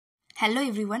Hello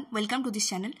everyone, welcome to this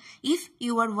channel. If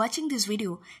you are watching this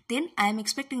video, then I am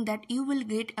expecting that you will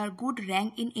get a good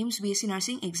rank in AIIMS BSc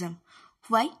Nursing exam.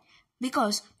 Why?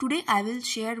 Because today I will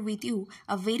share with you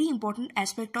a very important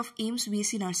aspect of AIIMS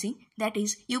BSc Nursing, that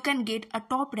is, you can get a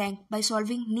top rank by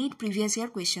solving NEET previous year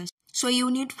questions. So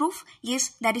you need proof?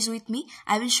 Yes, that is with me.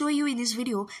 I will show you in this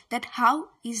video that how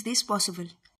is this possible.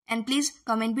 And please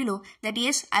comment below that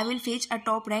yes, I will fetch a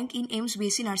top rank in AIIMS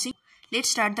BSc Nursing. Let's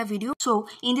start the video. So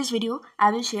in this video,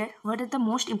 I will share what are the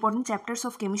most important chapters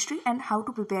of chemistry and how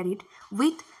to prepare it,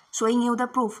 with showing you the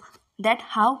proof that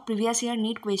how previous year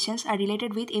NEET questions are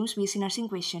related with AIIMS BSc Nursing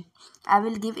question. I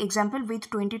will give example with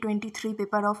 2023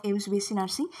 paper of AIIMS BSc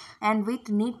Nursing and with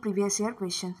NEET previous year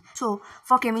questions. So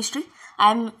for chemistry,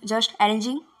 I am just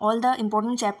arranging all the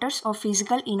important chapters of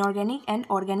physical, inorganic and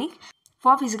organic.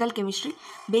 For physical chemistry,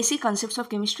 basic concepts of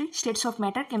chemistry, states of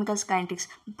matter, chemicals, kinetics.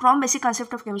 From basic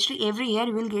concept of chemistry, every year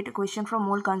you will get a question from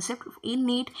mole concept in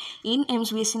NEET, in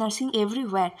AIIMS BSc Nursing,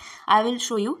 everywhere. I will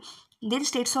show you. Then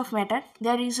states of matter,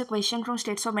 there is a question from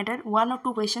states of matter. 1 or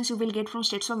 2 questions you will get from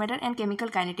states of matter and chemical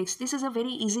kinetics. This is a very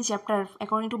easy chapter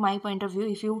according to my point of view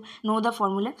if you know the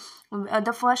formula.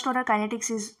 The first order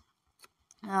kinetics is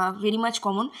very much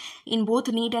common in both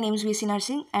NEET and AIIMS BSc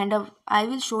Nursing, and I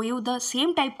will show you the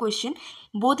same type question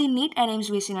both in NEET and AIIMS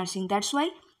BSc Nursing. That's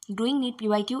why doing NEET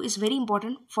PYQ is very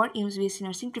important for AIIMS BSc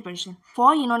Nursing preparation.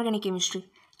 For inorganic chemistry,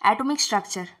 atomic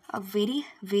structure, a very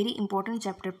important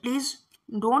chapter. Please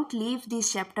don't leave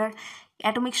this chapter.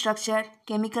 Atomic structure,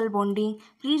 chemical bonding,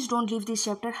 please don't leave this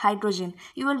chapter. Hydrogen,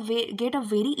 you will get a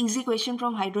very easy question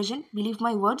from hydrogen, believe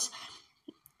my words.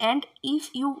 And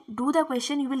if you do the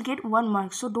question, you will get 1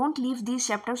 mark. So don't leave these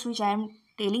chapters which I am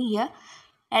telling here.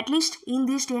 At least in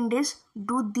these 10 days,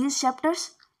 do these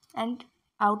chapters. And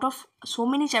out of so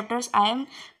many chapters, I am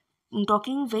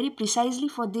talking very precisely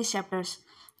for these chapters.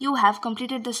 You have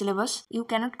completed the syllabus. You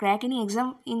cannot crack any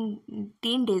exam in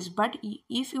 10 days. But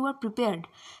if you are prepared,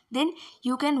 then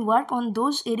you can work on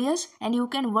those areas and you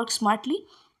can work smartly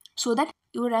so that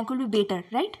your rank will be better,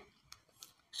 right?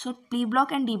 So P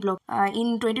block and D block.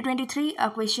 In 2023, a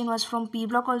question was from P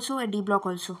block also and D block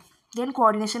also. Then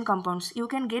coordination compounds. You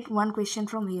can get 1 question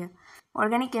from here.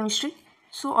 Organic chemistry.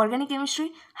 So organic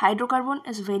chemistry, hydrocarbon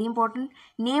is very important.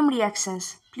 Name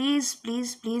reactions. Please,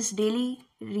 daily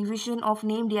revision of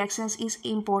name reactions is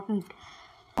important.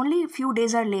 Only a few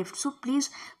days are left. So please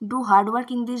do hard work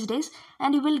in these days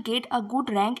and you will get a good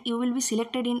rank. You will be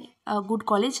selected in a good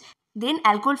college. Then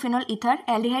alcohol, phenol, ether,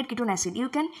 aldehyde, ketone, acid. You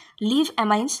can leave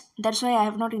amines. That's why I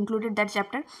have not included that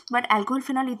chapter. But alcohol,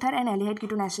 phenol, ether and aldehyde,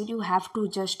 ketone, acid, you have to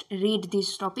just read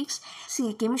these topics.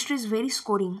 See, chemistry is very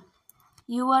scoring.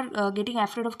 You are getting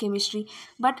afraid of chemistry.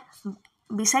 But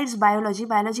besides biology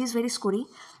is very scoring.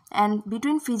 And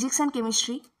between physics and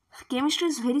chemistry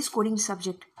is very scoring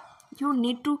subject. You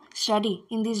need to study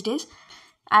in these days.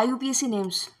 IUPAC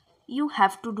names. You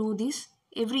have to do this.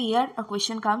 Every year a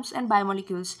question comes, and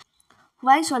biomolecules.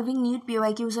 Why solving NEET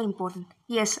PYQs are important?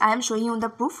 Yes, I am showing you the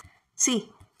proof. See,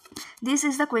 this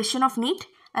is the question of NEET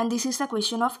and this is the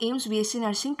question of AIIMS BSc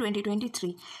Nursing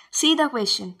 2023. See the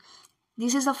question.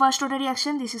 This is the first order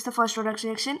reaction. This is the first order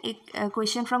reaction. A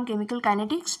question from chemical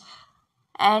kinetics.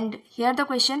 And here the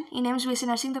question in AIIMS BSc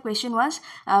Nursing, the question was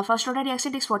first order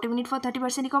reaction takes 40 minutes for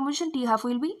 30% decomposition. T half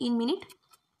will be in minute.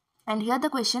 And here the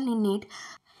question in NEET.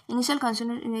 Initial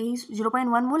concentration is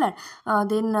 0.1 molar,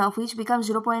 which becomes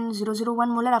 0.001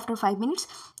 molar after 5 minutes.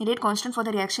 Rate constant for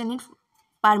the reaction in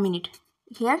per minute.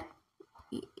 Here,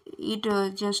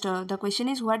 the question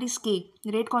is what is K,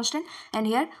 rate constant, and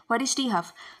here what is T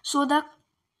half. So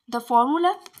the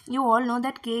formula, you all know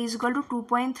that K is equal to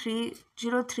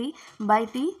 2.303 by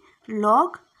T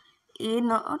log A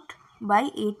naught by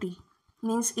AT.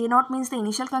 Means A naught means the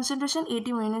initial concentration, AT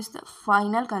means the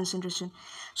final concentration.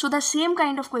 So the same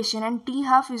kind of question, and T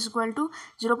half is equal to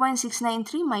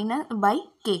 0.693 minus by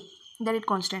K, the rate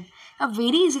constant. A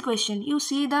very easy question. You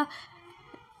see the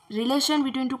relation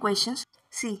between 2 questions.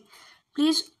 See,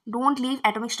 please don't leave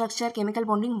atomic structure, chemical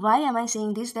bonding. Why am I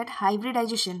saying this? That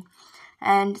hybridization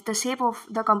and the shape of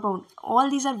the compound, all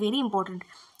these are very important.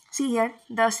 See here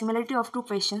the similarity of 2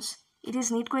 questions. It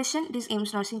is NEET question, it is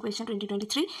AIIMS Nursing question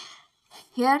 2023.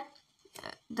 Here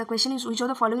the question is which of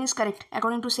the following is correct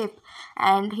according to shape,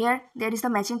 and here there is the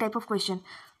matching type of question.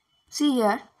 See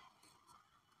here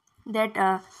that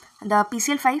the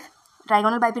PCl5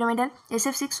 trigonal bipyramidal,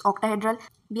 SF6 octahedral,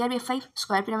 BRBF5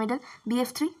 square pyramidal,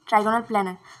 BF3 trigonal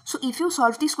planar. So if you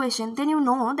solve this question, then you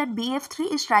know that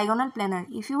BF3 is trigonal planar.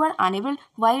 If you are unable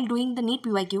while doing the NEET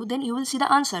PYQ, then you will see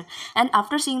the answer, and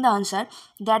after seeing the answer,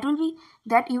 that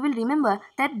you will remember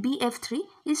that BF3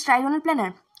 is trigonal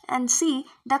planar. And see,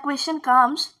 the question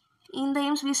comes in the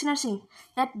AIIMS BSc Nursing,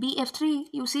 that BF3,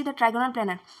 you see the trigonal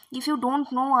planar. If you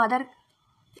don't know other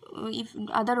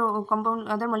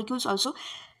other molecules also,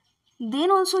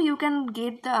 then also you can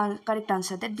get the correct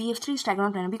answer, that BF3 is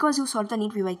trigonal planar, because you solve the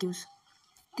NEET PYQs.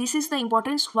 This is the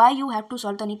importance why you have to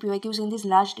solve the NEET PYQs in these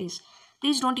last days.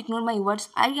 Please don't ignore my words.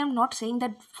 I am not saying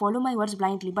that follow my words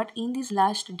blindly, but in these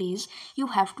last days, you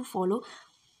have to follow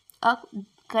a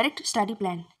correct study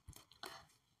plan.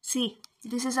 See,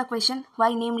 this is a question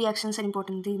why name reactions are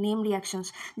important. The name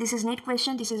reactions. This is NEET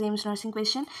question, this is AIIMS nursing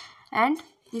question, and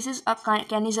this is a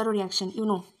Cannizzaro reaction. You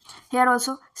know. Here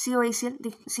also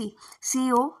COHCl. See,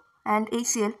 CO and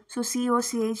HCl. So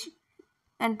COCH,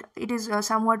 and it is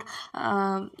somewhat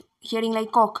hearing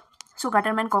like Koch. So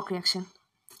Gattermann-Koch reaction.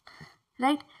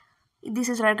 Right? This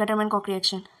is Gattermann-Koch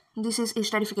reaction. This is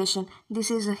esterification. This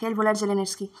is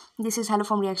Hell-Vollard-Zelenetsky. This is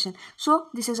haloform reaction. So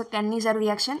this is a Cannizzaro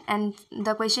reaction, and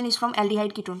the question is from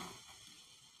aldehyde ketone.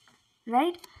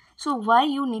 Right? So why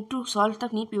you need to solve the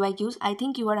NEET PYQs? I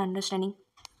think you are understanding.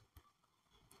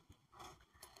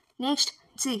 Next,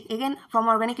 see again from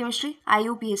organic chemistry,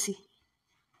 IUPAC.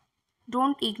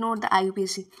 Don't ignore the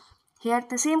IUPAC. Here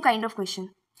the same kind of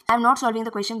question. I am not solving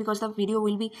the question because the video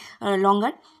will be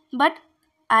longer, but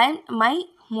my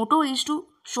motto is to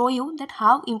show you that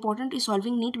how important is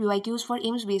solving NEET PYQs for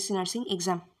AIIMS BSc Nursing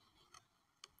exam.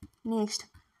 Next,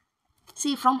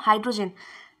 see from hydrogen.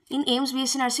 In AIIMS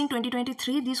BSc Nursing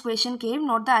 2023, this question came,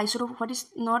 not the isotope. What is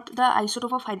not the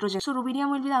isotope of hydrogen? So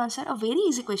rubidium will be the answer. A very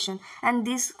easy question, and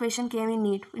this question came in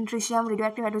NEET. In tritium,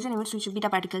 radioactive hydrogen emits which beta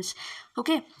particles.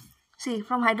 Okay, see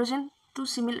from hydrogen to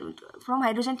from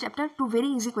hydrogen chapter to very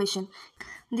easy question.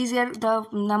 This year the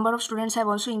number of students have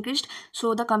also increased,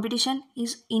 so the competition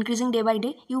is increasing day by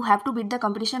day. You have to beat the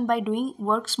competition by doing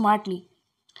work smartly.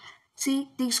 See,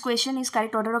 this question is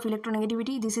correct order of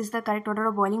electronegativity. This is the correct order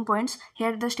of boiling points.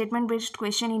 Here the statement based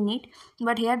question in NEET,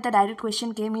 but here the direct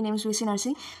question came in AIIMS BSc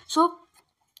Nursing. So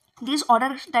this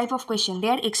order type of question,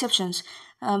 there are exceptions.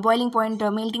 Boiling point,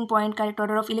 melting point, correct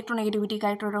order of electronegativity,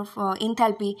 correct order of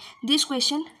enthalpy. This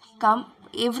question come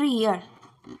every year.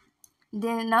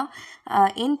 Then now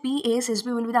NPASSB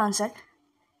will be the answer.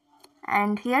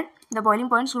 And here the boiling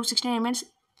points, group 16 elements.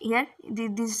 Here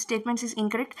these statements is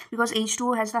incorrect because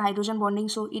H2O has the hydrogen bonding,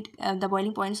 so it the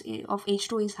boiling points of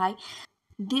H2O is high.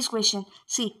 This question,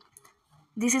 see,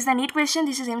 this is the NEET question,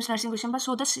 this is AIIMS nursing question, but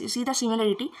so see the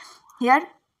similarity. Here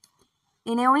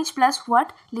NaOH plus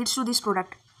what leads to this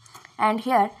product, and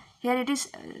here it is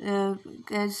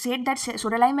said that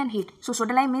soda lime and heat. So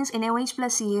soda lime means NaOH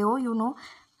plus CaO, you know.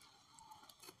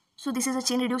 So this is a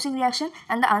chain reducing reaction,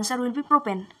 and the answer will be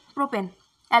propane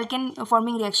alkane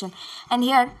forming reaction, and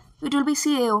here it will be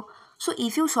CaO. So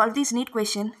if you solve this NEET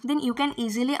question, then you can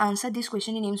easily answer this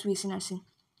question in AIIMS BSc Nursing.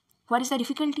 What is the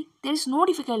difficulty? There is no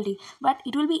difficulty, but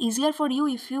it will be easier for you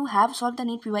if you have solved the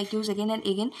NEET PYQs again and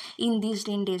again in these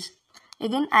 10 days.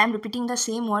 Again, I am repeating the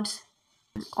same words,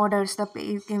 orders, the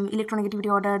electronegativity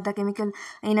order, the chemical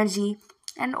energy,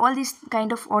 and all these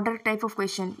kind of order type of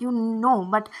question. You know,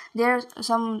 but there are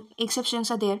some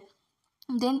exceptions are there.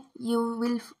 Then you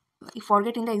will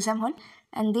forget in the exam hall,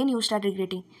 and then you start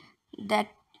regretting that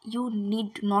you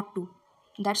need not to.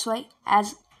 That's why,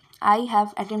 as I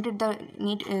have attempted the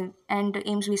NEET and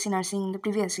AIIMS BSc Nursing in the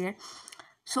previous year,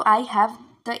 so I have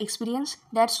the experience.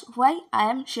 That's why I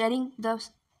am sharing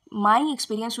my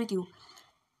experience with you.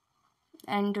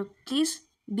 And please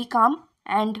be calm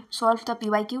and solve the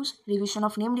PYQs, revision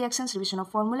of name reactions, revision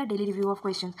of formula, daily review of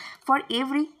questions for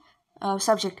every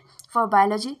subject, for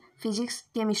biology, physics,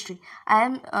 chemistry.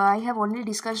 I have only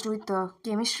discussed with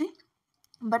chemistry,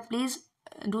 but please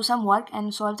do some work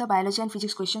and solve the biology and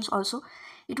physics questions also.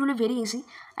 It will be very easy,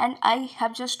 and I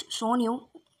have just shown you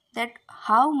that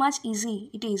how much easy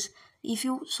it is if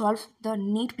you solve the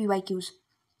NEET PYQs,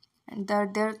 and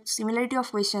the similarity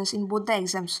of questions in both the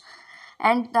exams,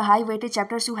 and the high weighted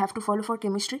chapters you have to follow for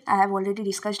chemistry. I have already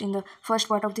discussed in the first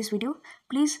part of this video.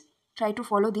 Please try to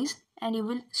follow this, and you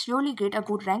will surely get a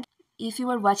good rank. If you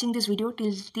are watching this video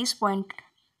till this point,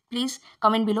 please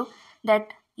comment below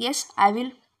that yes, I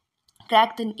will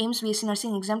crack the AIIMS BSc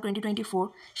Nursing exam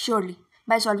 2024 surely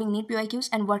by solving NEET PYQs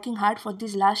and working hard for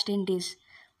these last 10 days.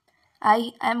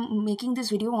 I am making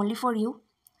this video only for you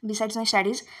besides my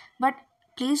studies, but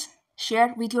please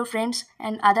share with your friends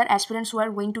and other aspirants who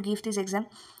are going to give this exam,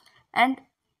 and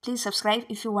please subscribe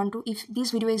if you want to, if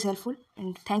this video is helpful.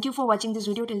 And thank you for watching this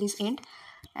video till this end,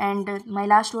 and my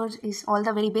last words is all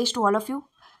the very best to all of you.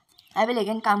 I will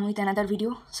again come with another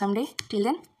video someday. Till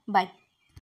then, bye.